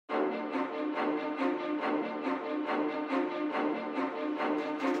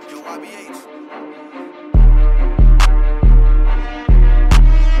Yeah.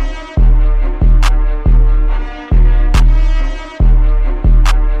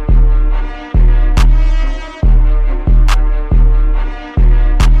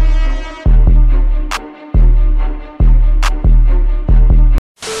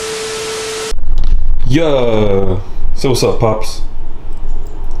 So what's up, pops?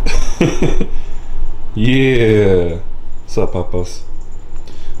 Yeah. What's up, papas?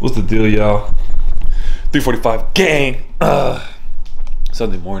 What's the deal, y'all? 3:45 gang.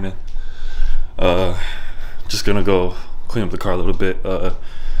 Sunday morning. Just gonna go clean up the car a little bit.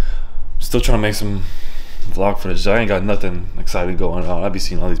 Still trying to make some vlog footage. I ain't got nothing exciting going on. I be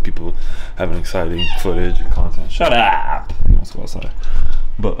seeing all these people having exciting footage and content. Shut up. He wants to go outside.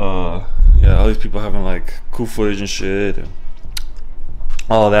 But yeah, all these people having like cool footage and shit and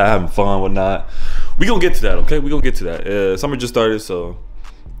all that, having fun, whatnot. We gonna get to that, okay? We gonna get to that. Summer just started, so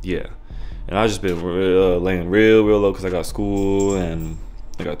yeah. And I just been laying real low because I got school and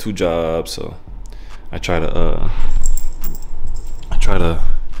I got 2 jobs, so I try to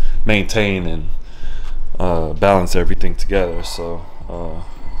maintain and balance everything together. So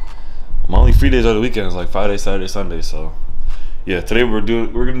my only free days are the weekends, like Friday, Saturday, Sunday. So yeah, today we're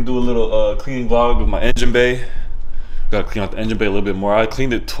gonna do a little cleaning vlog of my engine bay. Gotta clean out the engine bay a little bit more. I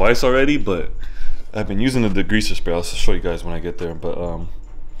cleaned it twice already, but I've been using the degreaser spray. I'll show you guys when I get there. But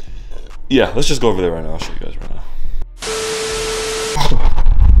yeah, let's just go over there right now. I'll show you guys right now.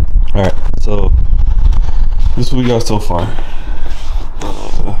 All right, so this is what we got so far.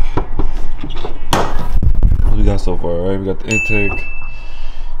 What we got so far, right? We got the intake.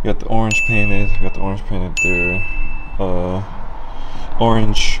 We got the orange painted. We got the orange painted there.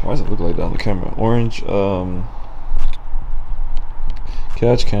 Orange. Why does it look like that on the camera? Orange.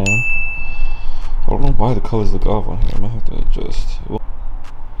 Catch can. I don't know why the colors look off on here. I might have to adjust.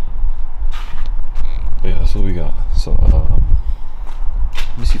 Yeah, that's what we got. So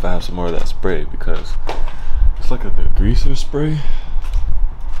let me see if I have some more of that spray because it's like a degreaser spray.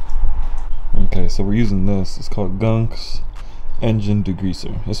 Okay, so we're using this. It's called Gunk's engine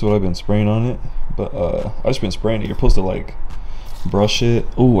degreaser. This is what I've been spraying on it. But I just been spraying it. You're supposed to like brush it.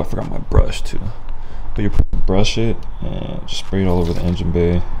 Oh, I forgot my brush too. But you're supposed to brush it and just spray it all over the engine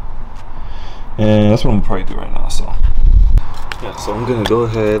bay. And that's what I'm gonna probably do right now. So yeah, so I'm gonna go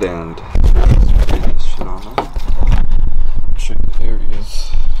ahead and spray this shit on there. Show you the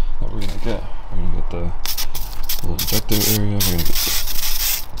areas that we're gonna get. We're gonna get the little injector area. We're gonna get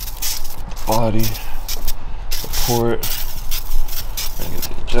the body, the port. We're gonna get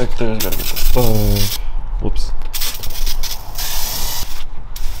the injectors. Gotta get the fudge. Whoops.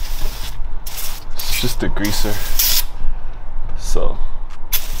 It's just a greaser. So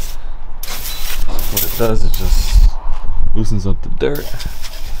what it does is just loosens up the dirt.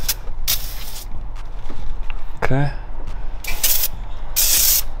 Okay.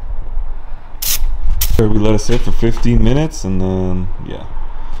 We let it sit for 15 minutes and then yeah.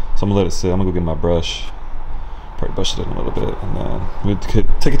 So I'm gonna let it sit. I'm gonna go get my brush. Probably brush it in a little bit and then we take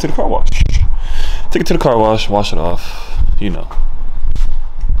it to the car wash. Take it to the car wash, wash it off, you know.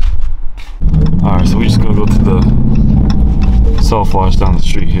 Alright, so we just gonna go to the self-wash down the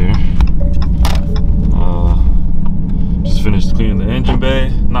street here. Just finished cleaning the engine bay.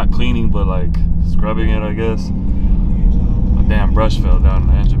 Not cleaning, but like scrubbing it, I guess. A damn brush fell down in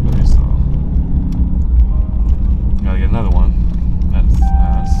the engine bay, so gotta get another one. That's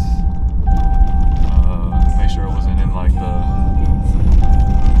nice. Make sure it wasn't in like the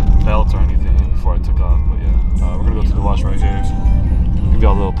belt or anything before I took off. But yeah, we're gonna go to the wash right here. Give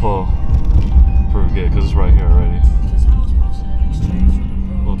y'all a little pull. Pretty good, because it's right here already.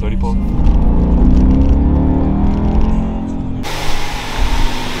 Little 30 pull.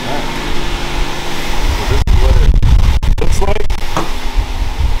 Alright. So this is what it looks like.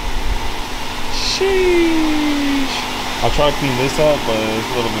 Sheesh. I'll try to clean this up, but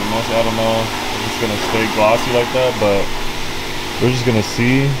it's a little bit messy. I don't know if it's gonna stay glossy like that, but we're just gonna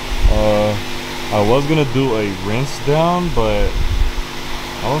see. I was gonna do a rinse down, but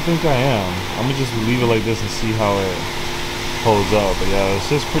I don't think I am. I'm gonna just leave it like this and see how it holds up. But yeah, it's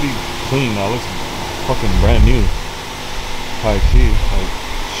just pretty clean now. It looks fucking brand new. High key, like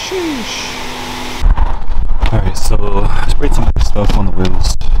sheesh. Alright, so I sprayed some other stuff on the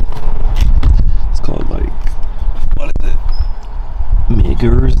wheels. It's called like, what is it?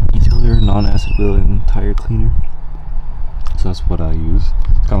 Megger's Detailer Non-Acid Wheel and Tire Cleaner. So that's what I use.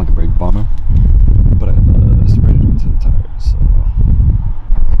 It's kind of like a brake bomber, but I sprayed it into the tires. So.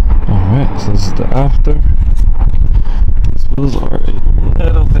 Alright, so this is the after. These wheels are a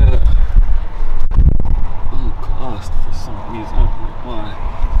little bit cost for some reason. I don't know why.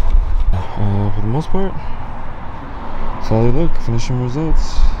 part, that's how they look. Finishing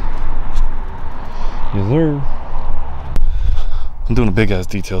results. Yes, sir. I'm doing a big ass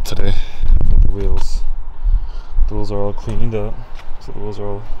detail today with the wheels. The wheels are all cleaned up, so the wheels are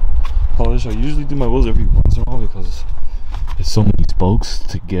all polished. I usually do my wheels every once in a while because it's so many spokes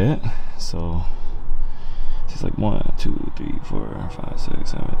to get. So it's like 1, 2, 3, 4, 5,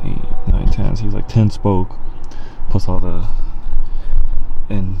 6, 7, 8, 9, 10. So he's like 10 spoke plus all the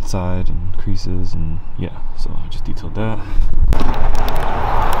inside and creases, and yeah, so I just detailed that.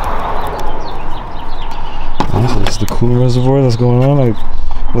 So this is the cooling reservoir that's going on. I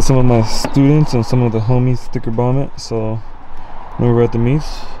let some of my students and some of the homies sticker bomb it. So when we're at the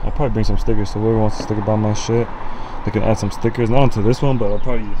meets, I'll probably bring some stickers. So whoever wants to sticker bomb my shit, they can add some stickers. Not onto this one, but I'll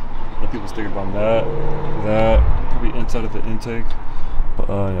probably let people sticker bomb that, probably inside of the intake. But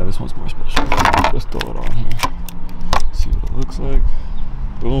yeah, this one's more special. Let's throw it on here. See what it looks like.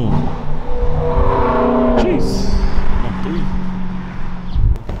 Boom. Jeez. Number 3.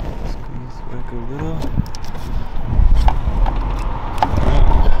 Squeeze back a little.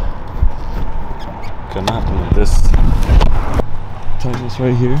 Cannot do this. Tighten this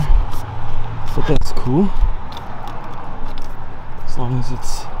right here. So that's cool. As long as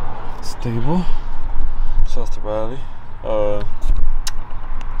it's stable. Shout out to Riley.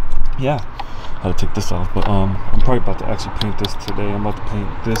 Yeah, I had to take this off, but I'm probably about to actually paint this today. I'm about to paint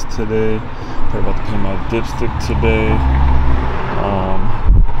this today. Probably about to paint my dipstick today.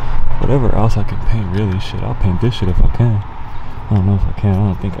 Whatever else I can paint, really. Shit, I'll paint this shit if I can. I don't know if I can.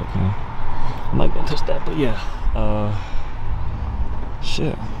 I don't think I can. I'm not gonna touch that, but yeah.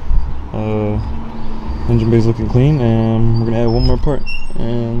 Shit. Engine bay's looking clean, and we're gonna add one more part,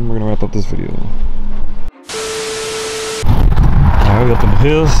 and we're gonna wrap up this video. Alright, we up in the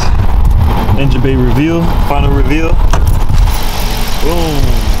hills. Engine bay reveal, final reveal. Boom!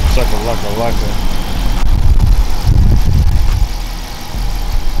 Shaka laka laka.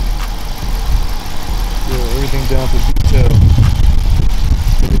 Yeah, everything down to detail.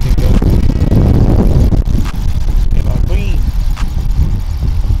 Everything down to clean.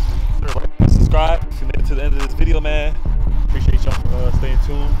 Like, subscribe if you made it to the end of this video, man. Appreciate y'all for staying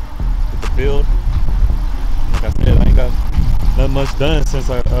tuned with the build. Like I said, I ain't got not much done since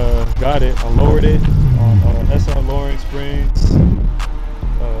I got it. I lowered it on SR lowering springs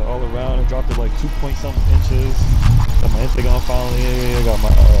all around. I dropped it like 2-point-something inches. Got my intake on finally. I got my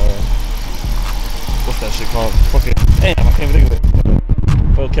what's that shit called? Fuck it. Damn, I can't even think of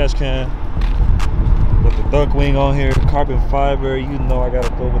it. Full catch can. With the duck wing on here, carbon fiber. You know I gotta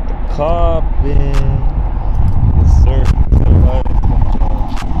go with the carbon. Yes, sir.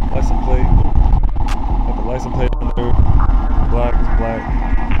 License plate. Got the license plate on there. Black is black.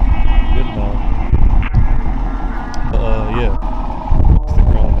 Good enough. Yeah.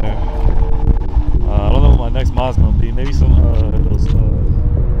 Sticker on there. I don't know what my next mod's gonna be. Maybe some those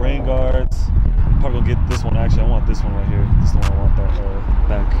rain guards. Probably gonna get this one. Actually, I want this one right here. This is the one I want, that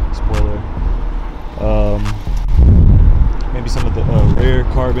back spoiler. Maybe some of the rear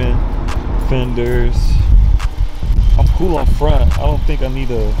carbon fenders. I'm cool on front. I don't think I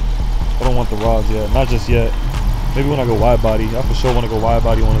need I don't want the rods yet. Not just yet. Maybe when I go wide body. I for sure want to go wide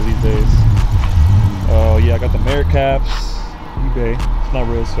body one of these days. Yeah, I got the mirror caps. eBay. It's not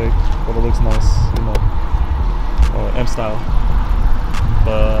real, it's fake, but it looks nice. You know, M style.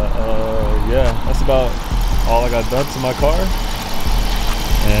 But yeah, that's about all I got done to my car.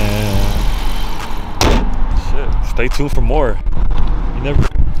 And shit, stay tuned for more. You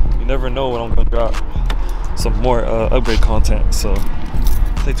never know when I'm gonna drop some more upgrade content, so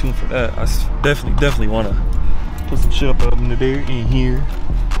stay tuned for that. I definitely want to put some shit up in there, in here.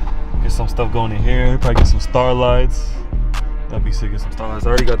 Get some stuff going in here. Probably get some starlights. That'd be sick. Get some starlights. I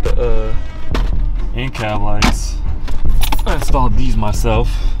already got the in-cab lights. I installed these myself.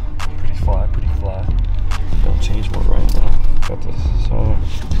 Pretty fly, pretty fly. Don't change mode right now. Got this. So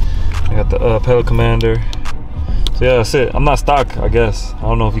I got the pedal commander. So yeah, that's it. I'm not stock, I guess. I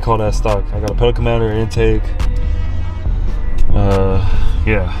don't know if you call that stock. I got a pedal commander, intake.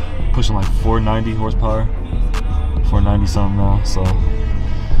 Yeah, pushing like 490 horsepower. 490 something now. So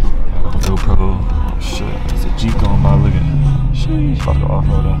yeah, I got a GoPro. Oh shit, there's a Jeep going by. Look at it. Sheesh, about to go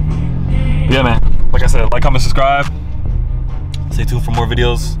off-road. But yeah, man. Like I said, like, comment, subscribe. Stay tuned for more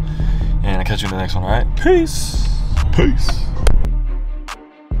videos, and I'll catch you in the next one. All right, peace.